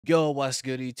Yo, what's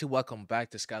good, YouTube? Welcome back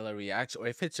to Schuyler Reacts, or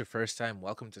if it's your first time,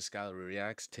 welcome to Schuyler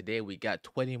Reacts. Today we got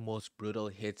 20 most brutal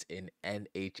hits in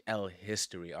NHL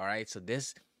history. All right,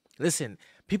 listen,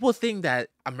 people think that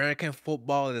American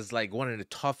football is like one of the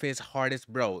toughest, hardest,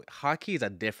 bro. Hockey is a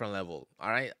different level.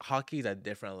 All right, hockey is a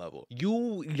different level.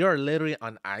 You're literally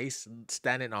on ice,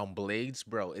 standing on blades,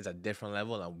 bro. It's a different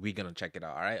level, and we're gonna check it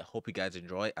out. All right, hope you guys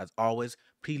enjoy. As always,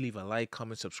 please leave a like,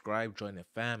 comment, subscribe, join the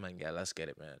fam, and yeah, let's get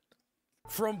it, man.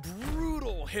 From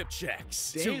brutal hip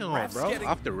checks to Damn, refs bro. getting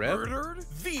Off the rip. murdered,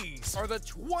 these are the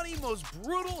 20 most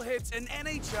brutal hits in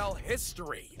NHL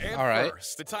history. And All right.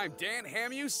 first, the time Dan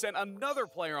Hamhuis sent another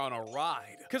player on a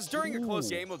ride. Because during a close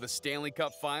game of the Stanley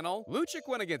Cup Final, Lucic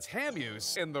went against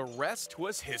Hamhuis, and the rest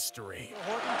was history.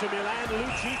 Horton to Milan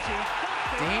Lucic.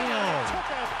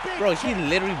 Damn. Bro, he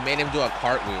literally made him do a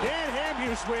cartwheel. Dan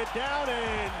Hamhuis went down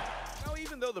and... Now,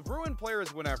 even though the Bruin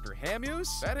players went after Hamhuis,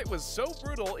 that hit was so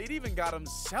brutal it even got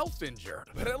himself injured.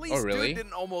 But at least dude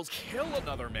didn't almost kill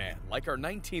another man, like our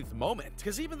 19th moment.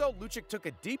 Because even though Lucic took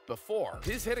a deep before,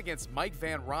 his hit against Mike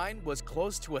Van Ryn was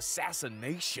close to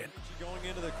assassination. Going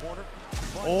into the corner.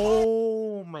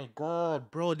 Oh my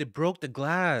god, bro, they broke the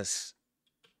glass.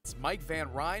 Mike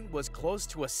Van Ryn was close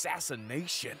to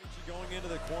assassination. Going into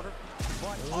the corner.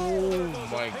 Oh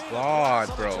my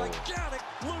god, bro. Gigantic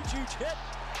Lucic hit.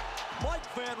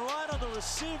 Mike Van Ryn on the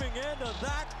receiving end of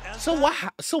that.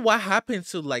 So what happened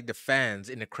to like the fans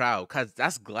in the crowd? Cause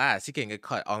that's glass. You can get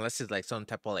cut unless it's like some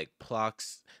type of like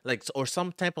plugs, like or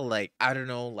some type of like I don't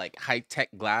know, like high tech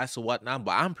glass or whatnot.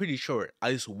 But I'm pretty sure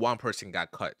at least one person got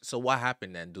cut. So what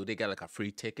happened then? Do they get like a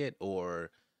free ticket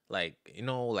or like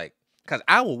like? Cause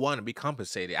I would want to be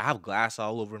compensated. I have glass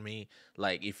all over me.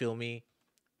 Like you feel me?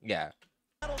 Yeah.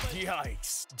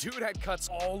 Yikes. Dude had cuts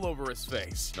all over his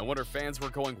face. No wonder fans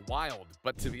were going wild.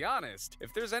 But to be honest,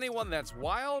 if there's anyone that's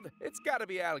wild, it's gotta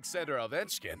be Alexander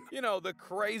Ovechkin. You know, the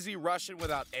crazy Russian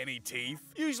without any teeth.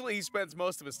 Usually he spends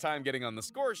most of his time getting on the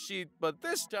score sheet, but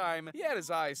this time, he had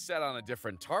his eyes set on a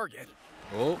different target.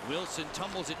 Oh. Wilson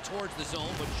tumbles it towards the zone,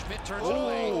 but Schmidt turns it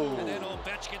away, and then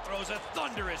Ovechkin throws a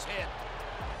thunderous hit.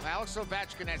 Alex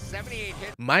Ovechkin has 78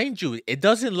 hits. Mind you, it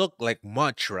doesn't look like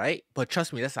much, right? But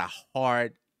trust me, that's a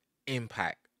hard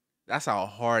impact. That's a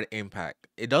hard impact.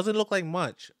 It doesn't look like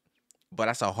much, but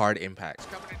that's a hard impact.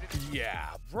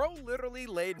 Yeah, bro literally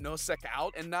laid Nosek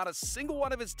out, and not a single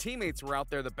one of his teammates were out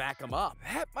there to back him up.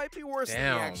 That might be worse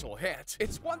than the actual hit.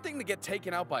 It's one thing to get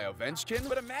taken out by Ovechkin,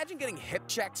 but imagine getting hip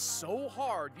checked so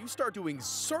hard you start doing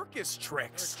circus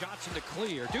tricks. Johnson to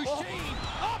clear. Duchesne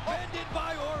upended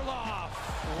by Orlov.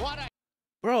 What a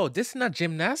Bro, this is not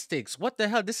gymnastics. What the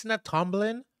hell? This is not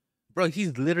tumbling. Bro,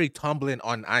 he's literally tumbling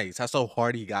on ice. That's how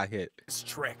hard he got hit.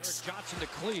 Tricks. Johnson to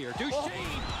clear. Duchesne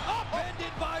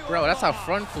upended by Orlov. Bro, that's a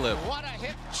front flip. what a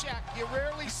hip check. You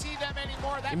rarely see them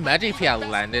anymore. That Imagine if he had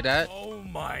landed that. Oh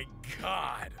my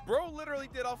god. Bro literally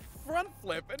did a front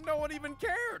flip and no one even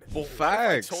cared. But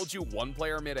Facts. I told you one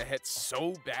player made a hit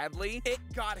so badly, it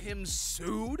got him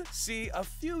sued? See, a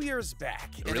few years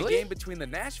back, in a game between the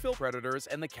Nashville Predators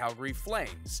and the Calgary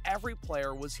Flames, every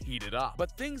player was heated up.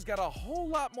 But things got a whole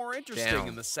lot more interesting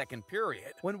in the second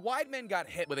period, when Wideman got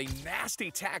hit with a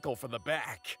nasty tackle from the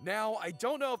back. Now, I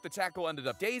don't know if the tackle ended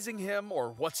up dazing him or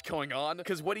what's going on,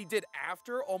 because what he did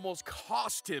after almost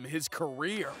cost him his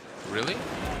career. Really?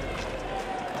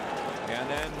 And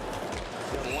then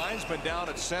the linesman down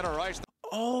at center ice.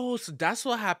 Oh, so that's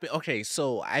what happened. Okay,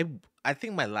 so I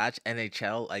think my last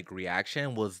NHL like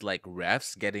reaction was like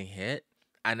refs getting hit,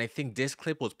 and I think this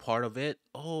clip was part of it.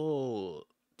 Oh,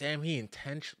 damn, he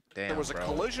intentionally. There was a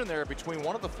collision there between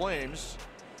one of the Flames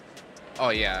Oh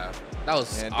yeah, that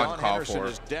was and Don uncalled Henderson for.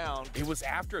 is down. It was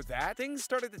after that things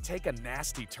started to take a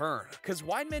nasty turn, because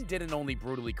Wideman didn't only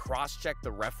brutally cross-check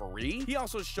the referee, he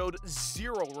also showed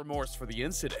zero remorse for the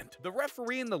incident. The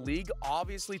referee in the league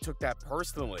obviously took that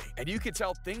personally, and you could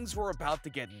tell things were about to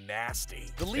get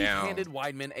nasty. The league handed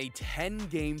Wideman a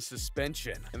 10-game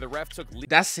suspension, and the ref took...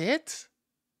 That's it?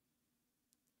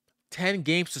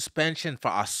 10-game suspension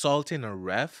for assaulting a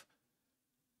ref?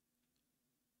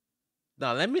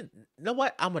 Now you know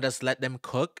what? I'm gonna just let them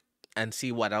cook and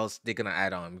see what else they're gonna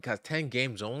add on, because 10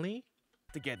 games only?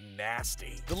 To get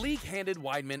nasty. The league handed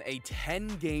Wideman a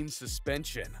 10-game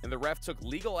suspension, and the ref took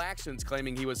legal actions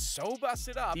claiming he was so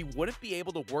busted up he wouldn't be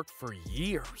able to work for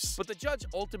years. But the judge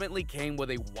ultimately came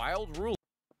with a wild rule.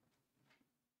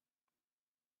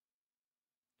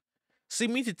 So you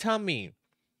mean to tell me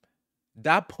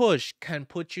that push can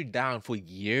put you down for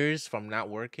years from not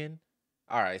working?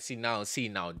 All right, see now,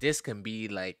 this can be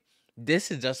like,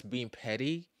 this is just being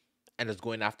petty and is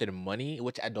going after the money,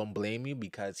 which I don't blame you,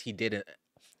 because he didn't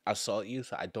assault you,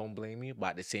 so I don't blame you. But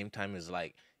at the same time, it's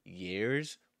like,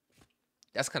 years,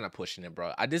 that's kind of pushing it,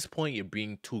 bro. At this point, you're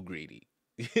being too greedy.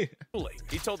 He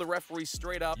told the referee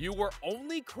straight up, "You were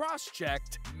only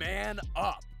cross-checked, man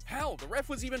up." Hell, the ref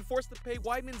was even forced to pay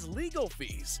Weidman's legal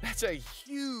fees. That's a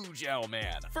huge L,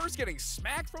 man. First getting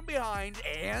smacked from behind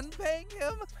and paying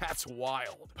him? That's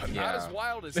wild. But not as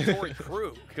wild as Torrey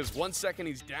Krug, because 1 second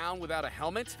he's down without a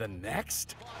helmet, the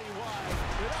next... Body wide,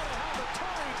 without a helmet,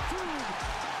 Torrey Krug,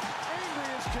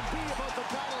 angry as can be about the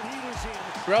battle he was in.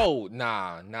 Bro,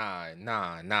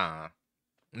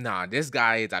 nah. This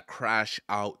guy is a crash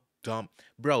out dump.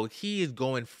 Bro, he is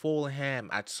going full ham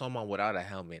at someone without a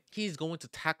helmet. He's going to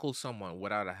tackle someone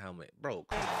without a helmet. Bro.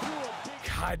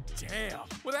 God damn.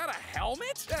 Without a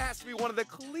helmet? That has to be one of the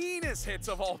cleanest hits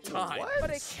of all time. What? But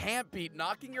it can't beat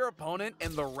knocking your opponent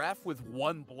and the ref with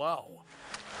one blow.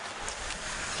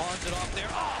 Pawns it off there.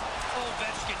 Oh,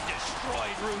 Ovechkin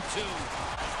destroyed Route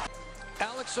 2.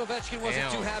 Alex Ovechkin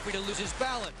wasn't too happy to lose his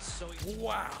balance. So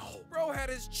Wow. Bro had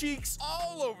his cheeks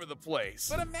all over the place.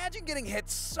 But imagine getting hit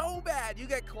so bad you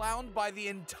get clowned by the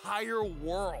entire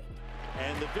world.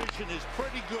 And the vision is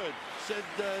pretty good. Said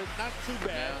not too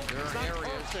bad. Yeah, there are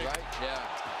areas, perfect. right? Yeah.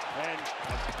 And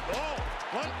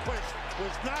Lundqvist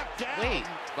was knocked down.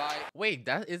 Wait,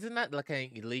 that isn't that like an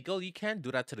illegal? You can't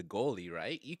do that to the goalie,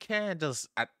 right? You can't just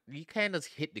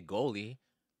hit the goalie.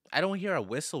 I don't hear a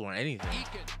whistle or anything.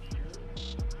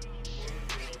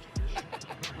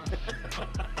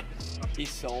 He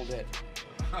sold it.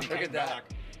 Look at that.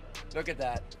 Look at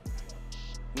that.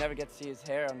 Never get to see his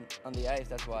hair on the ice,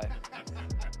 that's why.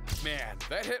 Man,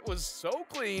 that hit was so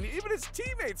clean, even his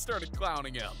teammates started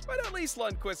clowning him. But at least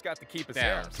Lundqvist got to keep his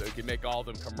hair, so he can make all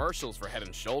them commercials for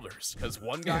Head & Shoulders. Because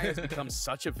one guy has become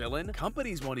such a villain,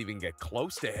 companies won't even get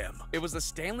close to him. It was the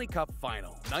Stanley Cup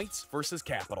Final, Knights versus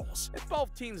Capitals. And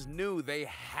both teams knew they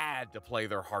had to play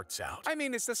their hearts out. I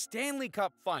mean, it's the Stanley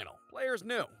Cup Final. Players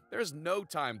knew. There's no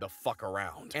time to fuck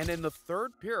around. And in the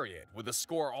third period, with the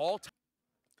score all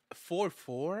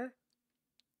 4-4?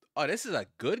 Oh, this is a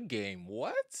good game.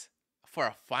 What? For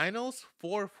a finals,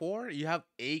 4-4? You have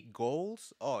 8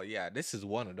 goals? Oh, yeah, this is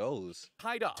one of those.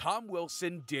 tied up, Tom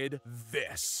Wilson did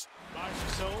this.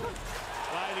 Marchessault,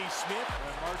 Riley Smith.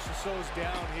 Marchessault's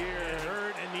down here,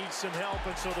 hurt and needs some help,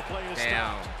 and so the play is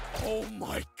stopped. Oh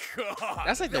my God.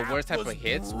 That's like the worst type of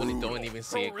hits when you don't even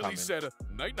see it really coming. said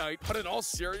night-night. But in all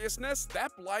seriousness,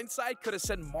 that blindside could have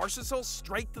sent Marchessault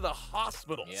straight to the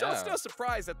hospital. So it's no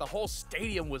surprise that the whole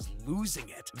stadium was losing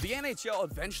it. The NHL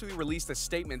eventually released a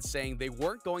statement saying they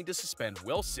weren't going to suspend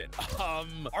Wilson.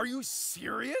 Are you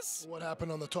serious? What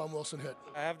happened on the Tom Wilson hit?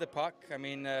 I have the puck. I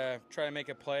mean, try to make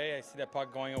a play. I see that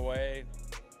puck going away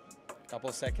a couple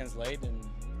of seconds late, and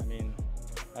I mean,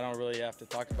 I don't really have to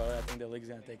talk about it. I think the league's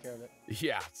going to take care of it.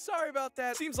 Yeah, sorry about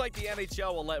that. Seems like the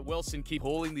NHL will let Wilson keep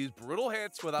pulling these brutal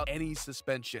hits without any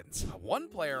suspensions. One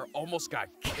player almost got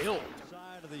killed.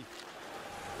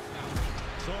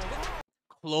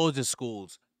 Close the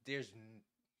schools.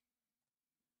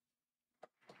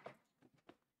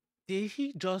 Did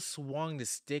he just swung the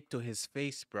stick to his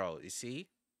face, bro? You see?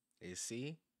 You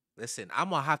see? Listen,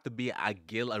 I'm gonna have to be at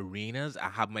Gil Arenas. I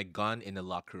have my gun in the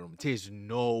locker room. There's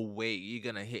no way you're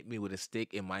gonna hit me with a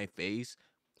stick in my face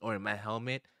or in my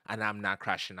helmet and I'm not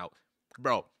crashing out.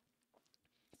 Bro,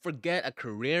 forget a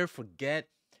career, forget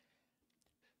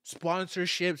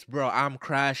sponsorships, bro. I'm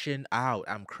crashing out.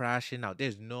 I'm crashing out.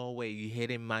 There's no way you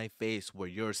hitting my face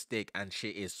with your stick and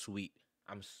shit is sweet.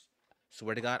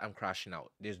 Swear to God, I'm crashing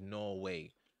out. There's no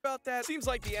way. About that, seems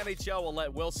like the NHL will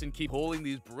let Wilson keep pulling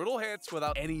these brutal hits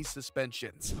without any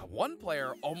suspensions. One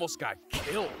player almost got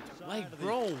killed. Like,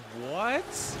 bro,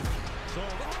 what? So,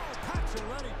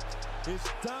 Pacioretty is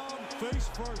down face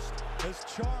first as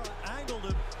Chara angled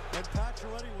him, and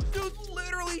Pacioretty was... Dude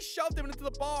literally shoved him into the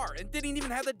bar and didn't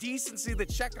even have the decency to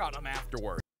check on him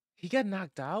afterwards. He got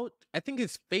knocked out. I think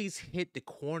his face hit the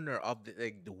corner of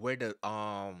where the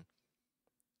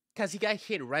because he got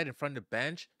hit right in front of the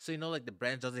bench. So, you know, like, the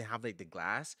bench doesn't have, like, the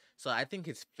glass. So, I think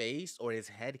his face or his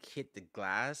head hit the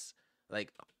glass,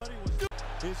 like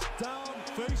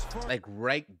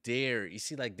right there. You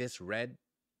see, like, this red?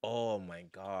 Oh, my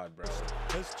God, bro.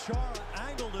 As Chara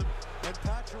angled him, and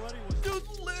Pacioretty was...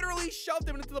 Dude literally shoved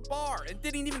him into the bar and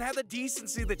didn't even have the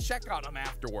decency to check on him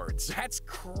afterwards. That's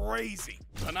crazy.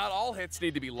 But not all hits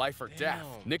need to be life or death.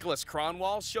 Nicholas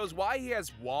Kronwall shows why he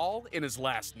has Wall in his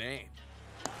last name.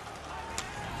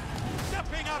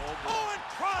 Stepping up, Owen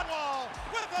Kronwall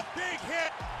with a big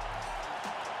hit.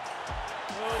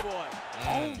 Oh, boy.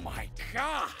 Oh my my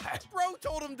God. Bro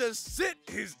told him to sit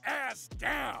his ass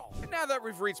down. And now that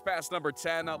we've reached past number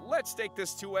 10, let's take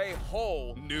this to a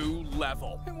whole new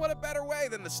level. And what a better way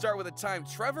than to start with a time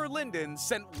Trevor Linden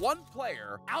sent one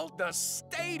player out the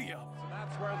stadium. So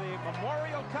that's where the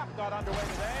Memorial Cup got underway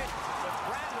today. With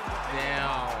Brandon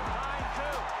Damn.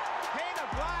 9-2. Pane of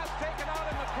glass taken out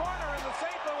in the corner, and the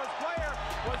St. Louis player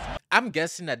was... I'm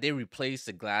guessing that they replace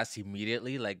the glass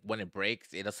immediately. Like when it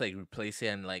breaks, it just like replace it,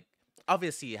 and like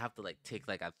obviously you have to like take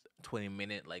like a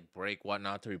 20-minute like break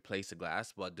whatnot to replace the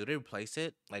glass. But do they replace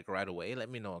it like right away? Let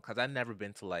me know, because I've never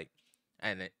been to like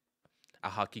a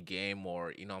hockey game,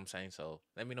 or you know what I'm saying. So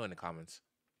let me know in the comments.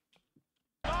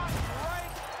 Right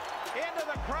into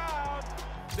the crowd.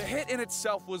 The hit in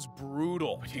itself was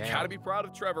brutal, but you gotta be proud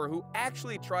of Trevor, who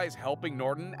actually tries helping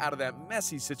Norton out of that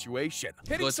messy situation.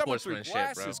 Hitting Good someone through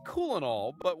glass bro. is cool and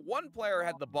all, but one player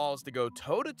had the balls to go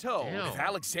toe-to-toe with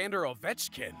Alexander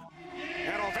Ovechkin.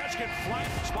 And Ovechkin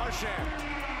flanks Marchand.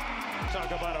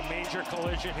 Talk about a major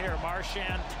collision here.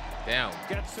 Marchand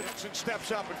gets it and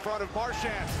steps up in front of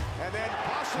Marchand. And then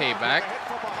payback. Hit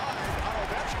from behind on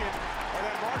Ovechkin. And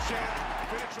then Marchand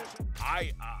finishes.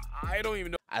 I don't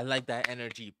even know. I like that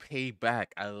energy. Payback.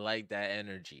 I like that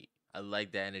energy. I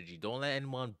like that energy. Don't let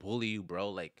anyone bully you, bro.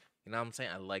 Like, you know what I'm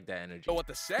saying? I like that energy. Know what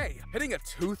to say. Hitting a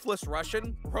toothless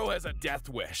Russian? Bro has a death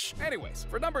wish. Anyways,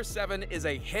 for number 7 is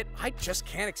a hit I just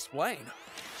can't explain.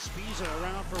 Spiza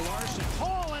around for Larson.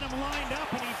 Paul and him lined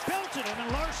up, and he belted him,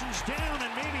 and Larson's down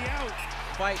and maybe out.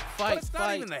 Fight. But it's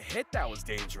not even the hit that was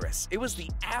dangerous. It was the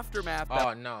aftermath.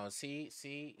 Oh, no. See.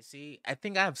 I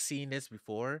think I've seen this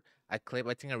before. I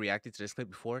think I reacted to this clip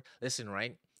before. Listen,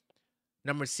 right?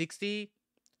 Number 60,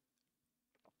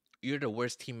 you're the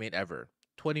worst teammate ever.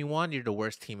 21, you're the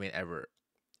worst teammate ever.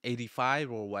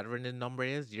 85 or whatever the number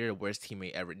is, you're the worst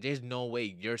teammate ever. There's no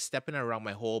way you're stepping around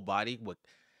my whole body with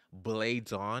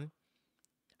blades on,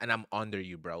 and I'm under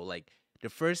you, bro. Like, the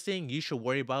first thing you should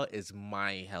worry about is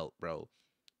my health, bro.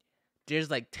 There's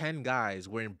like 10 guys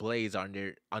wearing blades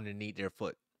underneath their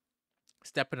foot,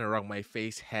 stepping around my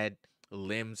face, head,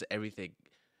 limbs, everything.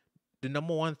 The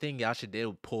number one thing y'all should do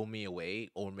is pull me away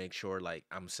or make sure like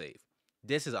I'm safe.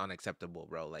 This is unacceptable,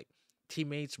 bro. Like,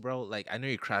 teammates, bro, like I know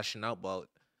you're crashing out, but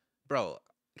bro,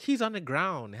 he's on the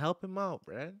ground. Help him out,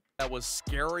 bro. That was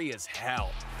scary as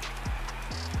hell.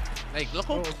 Like, look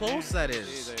how close that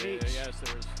is. Yes,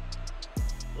 there is.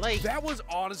 Like, that was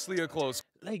honestly a close.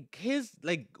 Like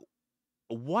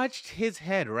watch his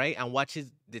head, right, and watch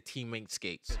the teammate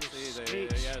skates. Yes, there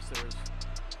is.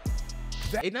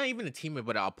 It's not even a teammate,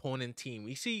 but an opponent team.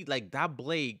 You see, like, that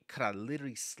blade could have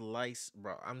literally sliced,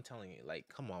 bro. I'm telling you, like,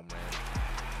 come on, man.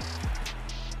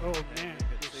 Oh, man.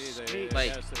 Like,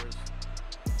 yes, there is.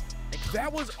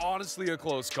 That was honestly a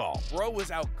close call. Bro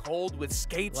was out cold with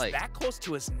skates like, that close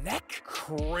to his neck.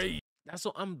 Crazy. That's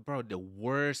what bro, the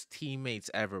worst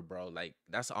teammates ever, bro. Like,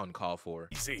 that's uncalled for.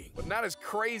 Easy. But not as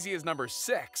crazy as number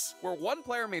 6, where one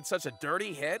player made such a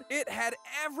dirty hit, it had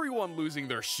everyone losing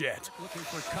their shit. Looking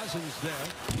for Cousins there.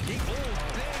 Big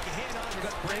hit on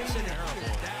the Branson.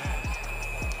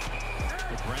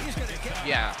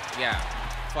 Yeah.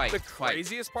 Fight. The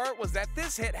craziest part was that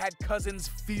this hit had Cousins'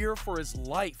 fear for his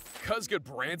life. Cuz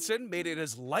Branson made it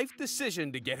his life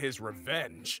decision to get his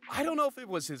revenge. I don't know if it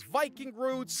was his Viking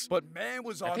roots, but man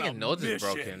was on a mission. I think his nose is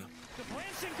broken.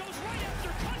 Branson goes right after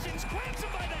Cousins, grabs him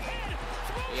by the head,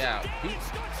 throws yeah. him down,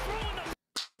 starts throwing the...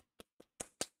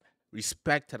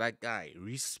 Respect to that guy.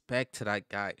 Respect to that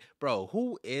guy. Bro,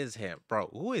 who is him?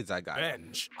 Bro, who is that guy?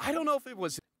 Revenge. I don't know if it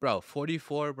was... Bro,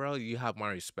 44, bro, you have my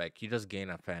respect. You just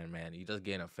gain a fan, man. You just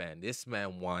gain a fan. This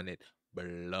man wanted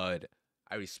blood.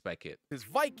 I respect it. His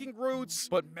Viking roots,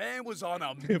 but man was on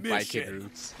a mission. Viking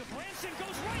roots. Branson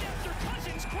goes right after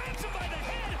Cousins, grabs him by the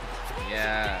head, throws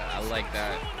yeah, him down, I like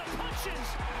that. Oh,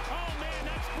 man,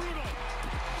 that's brutal.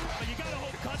 But you gotta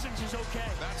hope Cousins is okay.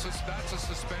 That's a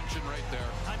suspension right there.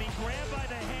 I mean, grab by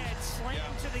the head, slam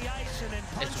to the ice, and then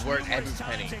punch it's worth every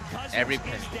penny. Every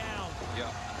penny. Down.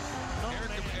 Yeah.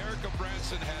 Erica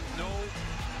Branson had no...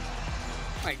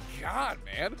 My God,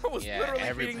 man. I was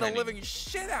literally beating the living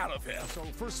shit out of him. So,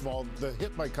 first of all, the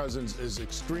hit by Cousins is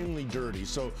extremely dirty.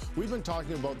 So, we've been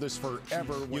talking about this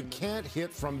forever. You can't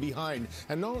hit from behind.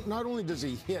 And not only does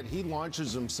he hit, he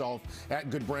launches himself at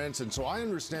Goodbranson. So, I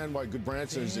understand why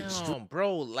Goodbranson is extreme.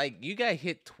 Bro, like, you got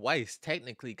hit twice,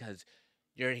 technically, because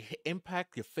your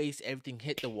impact, your face, everything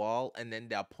hit the wall, and then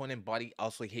the opponent body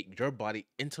also hit your body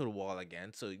into the wall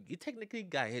again. So, you technically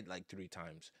got hit, like, 3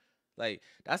 times. Like,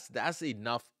 that's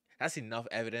enough. That's enough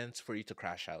evidence for you to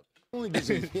crash out. Not only does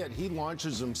he hit, he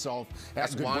launches himself at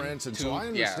Goodbranson. So I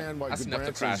understand why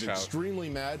Goodbranson is extremely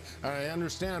mad, and I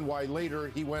understand why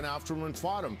later he went after him and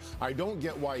fought him. I don't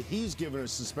get why he's given a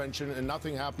suspension and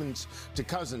nothing happens to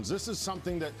Cousins. This is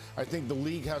something that I think the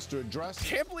league has to address.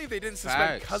 Can't believe they didn't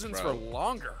suspend Cousins for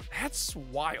longer. That's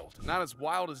wild. Not as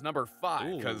wild as number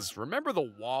 5, because remember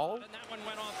the wall? And that one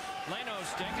went off Leno's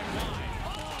stick and wide.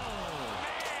 Oh,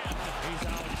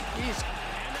 man. He's out.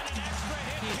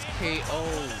 He's KO.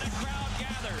 The crowd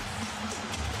gathers.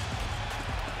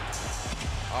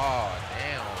 Oh,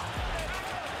 damn.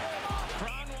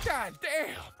 God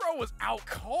damn, bro was out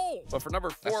cold. But for number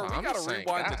 4, we gotta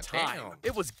rewind the time. Damn.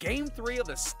 It was Game 3 of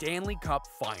the Stanley Cup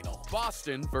Final.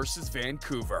 Boston versus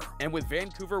Vancouver. And with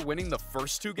Vancouver winning the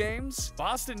first 2 games,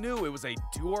 Boston knew it was a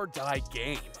do-or-die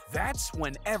game. That's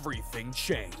when everything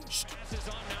changed.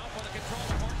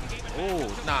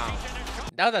 Oh, nah.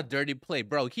 That was a dirty play,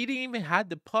 bro. He didn't even have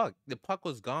the puck. The puck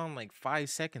was gone like 5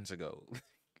 seconds ago.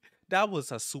 That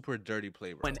was a super dirty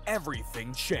play, bro. When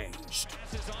everything changed.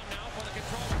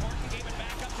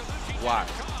 Why?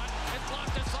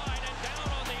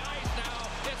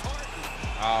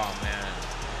 Oh, man.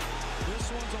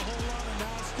 This one's a whole lot of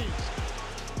nasty.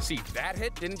 See, that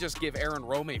hit didn't just give Aaron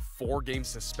Rome a 4-game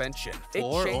suspension. It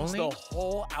 4 changed only? the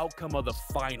whole outcome of the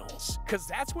finals. Because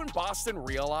that's when Boston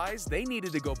realized they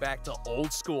needed to go back to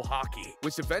old school hockey,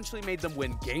 which eventually made them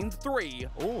win Game 3.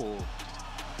 Oh.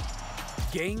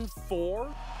 Game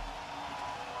 4.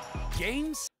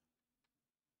 Games.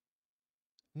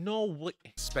 No way.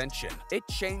 Suspension. It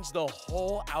changed the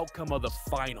whole outcome of the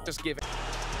final. Just give it.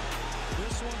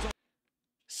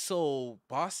 So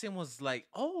Boston was like,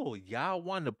 oh, y'all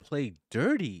want to play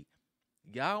dirty.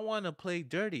 Y'all want to play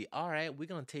dirty. All right, we're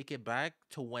going to take it back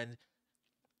to when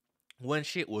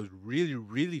shit was really,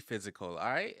 really physical.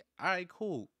 All right,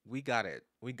 cool. We got it.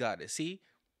 See,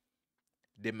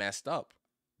 they messed up.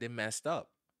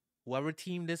 Whoever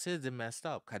team this is, they messed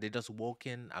up. Because they just woke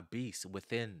in a beast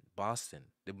within Boston.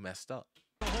 They messed up.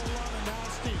 A whole lot of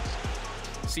nasty.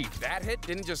 See, that hit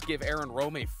didn't just give Aaron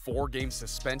Rome a 4-game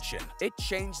suspension. It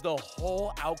changed the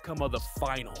whole outcome of the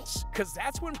finals. Because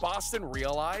that's when Boston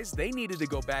realized they needed to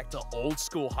go back to old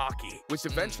school hockey, which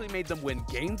eventually made them win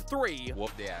Game 3.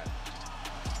 Whoop their ass.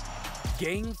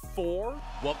 Game 4.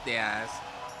 Whoop their ass.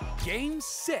 Game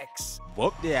 6.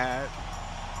 Whoop their ass.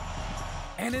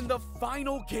 And in the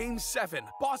final Game 7,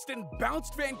 Boston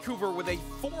bounced Vancouver with a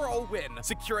 4-0 win,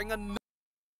 securing a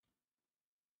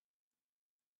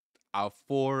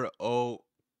 4-0.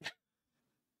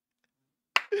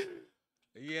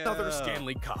 Yeah. Another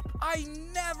Stanley Cup. I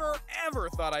never, ever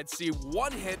thought I'd see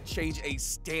one hit change a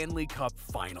Stanley Cup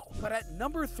final. But at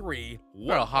number 3,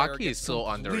 bro, hockey is so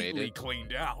underrated.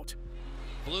 Cleaned out.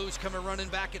 Blues coming running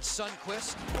back at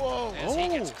Sundqvist. Whoa. As he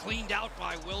gets cleaned out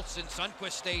by Wilson.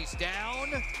 Sundqvist stays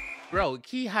down. Bro,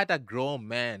 he had a grown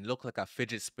man look like a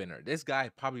fidget spinner. This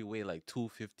guy probably weighed like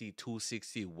 250,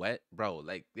 260 wet. Bro,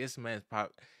 like this man's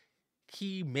probably...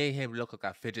 He made him look like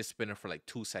a fidget spinner for like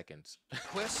 2 seconds.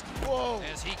 Whoa.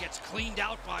 As he gets cleaned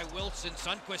out by Wilson.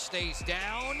 Sundqvist stays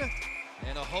down.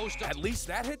 And a host of... At least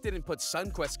that hit didn't put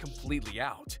Sundqvist completely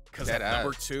out. Because at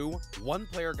number 2, one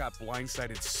player got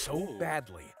blindsided so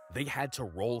badly, they had to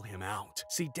roll him out.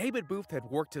 See, David Booth had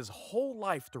worked his whole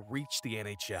life to reach the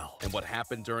NHL. And what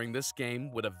happened during this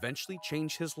game would eventually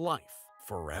change his life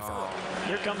forever.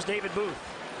 Here comes David Booth.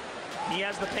 He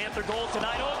has the Panther goal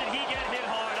tonight. Oh, did he get hit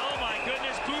hard? Oh, my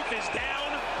goodness. Booth is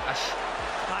down.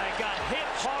 I got hit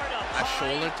hard up high. A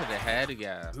shoulder to the head,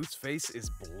 yeah. Booth's face is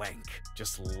blank,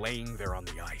 just laying there on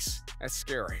the ice. That's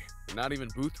scary. Not even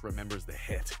Booth remembers the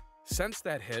hit. Since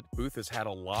that hit, Booth has had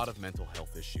a lot of mental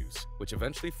health issues, which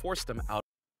eventually forced him out.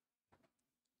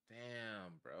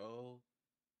 Damn, bro.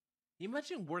 You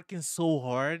imagine working so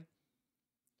hard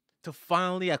to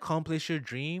finally accomplish your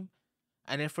dream,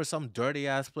 and then for some dirty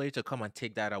ass player to come and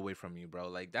take that away from you, bro.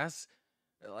 Like, that's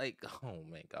like, oh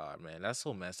my god, man, that's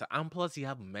so messed up. And plus, you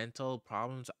have mental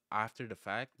problems after the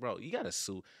fact, bro. You gotta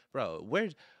sue, bro.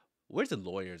 Where's the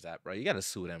lawyers at, bro? You gotta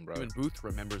sue them, bro. Even Booth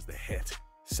remembers the hit.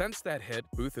 Since that hit,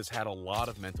 Booth has had a lot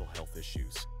of mental health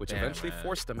issues, which eventually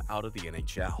forced him out of the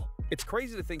NHL. It's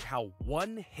crazy to think how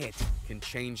one hit can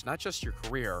change not just your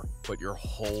career, but your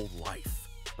whole life.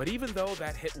 But even though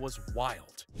that hit was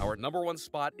wild, our number 1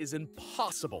 spot is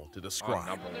impossible to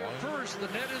describe. First, the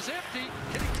net is empty.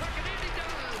 Can he tuck it in? He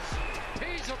does.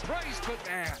 Pays a price, but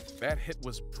man, that hit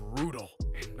was brutal.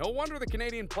 And No wonder the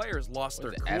Canadian players lost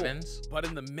their cool. Evans? But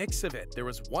in the mix of it, there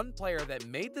was one player that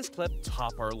made this clip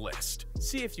top our list.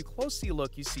 See, if you closely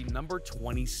look, you see number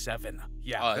 27.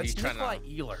 Yeah, that's Nikolai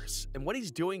Ehlers. And what he's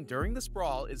doing during this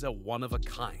brawl is a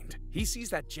one-of-a-kind. He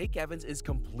sees that Jake Evans is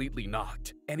completely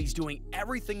knocked, and he's doing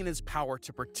everything in his power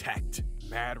to protect.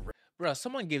 Bro,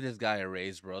 someone gave this guy a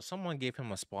raise, bro. Someone gave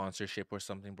him a sponsorship or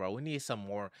something, bro. We need some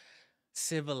more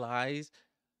civilized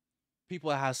people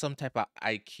that have some type of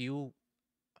IQ,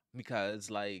 because,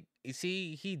 like, you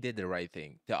see, he did the right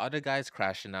thing. The other guy's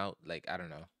crashing out. Like, I don't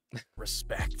know.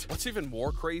 Respect. What's even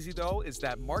more crazy, though, is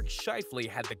that Mark Scheifele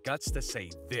had the guts to say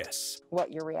this. What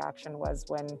your reaction was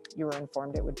when you were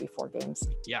informed it would be 4 games?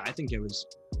 Yeah, I think it was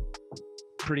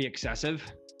pretty excessive.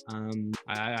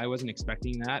 I wasn't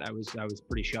expecting that. I was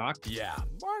pretty shocked. Yeah,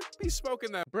 Mark be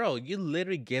smoking that. Bro, you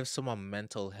literally give someone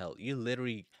mental health. You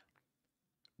literally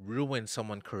ruin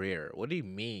someone's career. What do you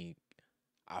mean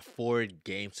a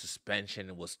 4-game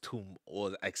suspension was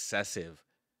excessive?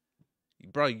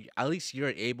 Bro, at least you're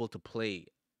able to play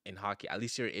in hockey. At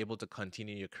least you're able to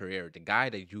continue your career. The guy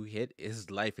that you hit,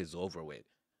 his life is over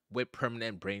with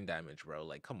permanent brain damage, bro.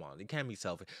 Like, come on, you can't be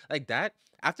selfish like that.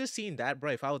 After seeing that,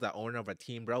 bro, if I was the owner of a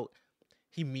team, bro,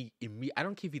 I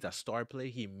don't care if he's a star player,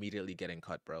 he immediately getting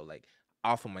cut, bro. Like,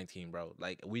 off of my team, bro.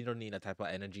 Like, we don't need a type of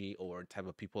energy or type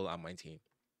of people on my team.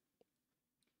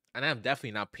 And I'm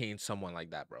definitely not paying someone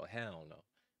like that, bro. Hell no.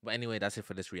 But anyway, that's it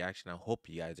for this reaction. I hope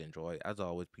you guys enjoy. As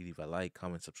always, please leave a like,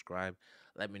 comment, subscribe.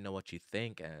 Let me know what you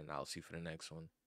think, and I'll see you for the next one.